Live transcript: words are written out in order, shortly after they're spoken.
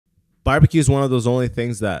barbecue is one of those only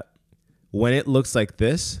things that when it looks like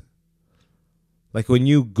this, like when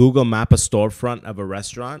you Google map a storefront of a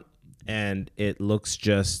restaurant and it looks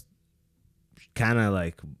just kind of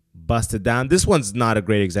like busted down. This one's not a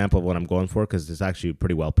great example of what I'm going for because it's actually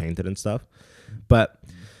pretty well painted and stuff. But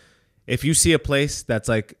if you see a place that's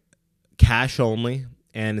like cash only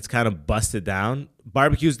and it's kind of busted down,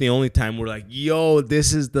 barbecue is the only time we're like, yo,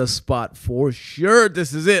 this is the spot for sure.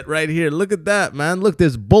 This is it right here. Look at that, man. Look,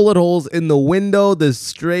 there's bullet holes in the window. There's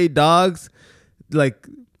stray dogs. Like,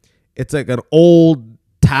 it's like an old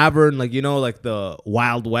tavern, like, you know, like the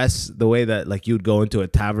Wild West, the way that like you'd go into a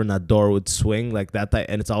tavern, that door would swing like that type,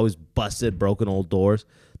 and it's always busted, broken old doors.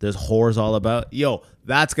 There's whores all about. Yo,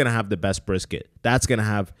 that's going to have the best brisket. That's going to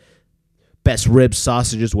have best ribs,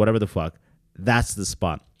 sausages, whatever the fuck. That's the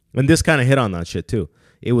spot. And this kind of hit on that shit too.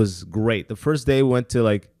 It was great. The first day we went to,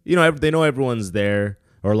 like, you know, they know everyone's there,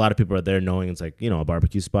 or a lot of people are there knowing it's like, you know, a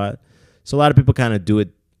barbecue spot. So a lot of people kind of do it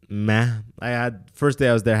meh. First day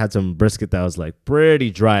I was there, had some brisket that was like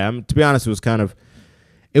pretty dry. To be honest,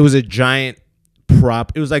 it was a giant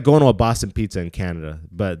prop. It was like going to a Boston Pizza in Canada,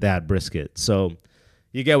 but they had brisket. So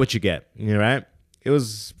you get what you get, you know, right? It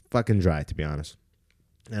was fucking dry, to be honest.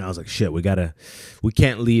 And I was like, shit, we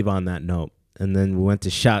can't leave on that note. And then we went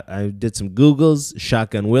to I did some Googles,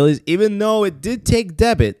 Shotgun Willie's, even though it did take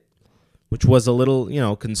debit, which was a little, you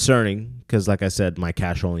know, concerning because, like I said, my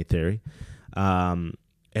cash only theory.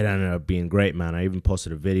 It ended up being great, man. I even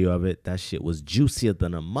posted a video of it. That shit was juicier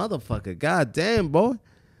than a motherfucker. God damn, boy.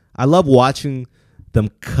 I love watching them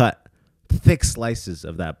cut thick slices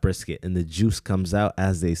of that brisket, and the juice comes out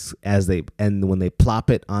and when they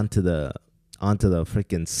plop it onto the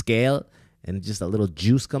freaking scale, and just a little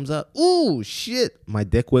juice comes out. Ooh, shit. My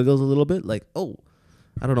dick wiggles a little bit. Like, oh,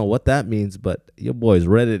 I don't know what that means, but your boy's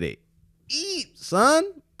ready to eat, son.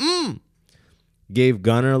 Gave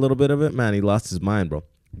Gunner a little bit of it. Man, he lost his mind, bro.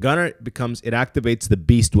 Gunner it activates the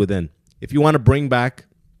beast within. If you want to bring back,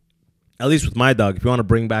 at least with my dog, if you want to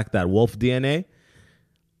bring back that wolf DNA,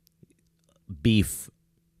 beef.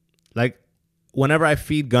 Like, whenever I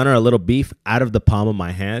feed Gunner a little beef out of the palm of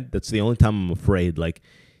my hand, that's the only time I'm afraid. Like,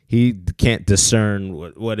 he can't discern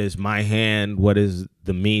what is my hand, what is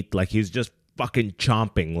the meat. Like, he's just fucking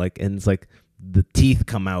chomping. Like, and it's like the teeth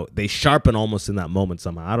come out. They sharpen almost in that moment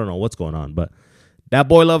somehow. I don't know what's going on, but that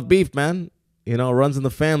boy love beef, man. You know, runs in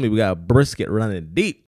the family. We got brisket running deep.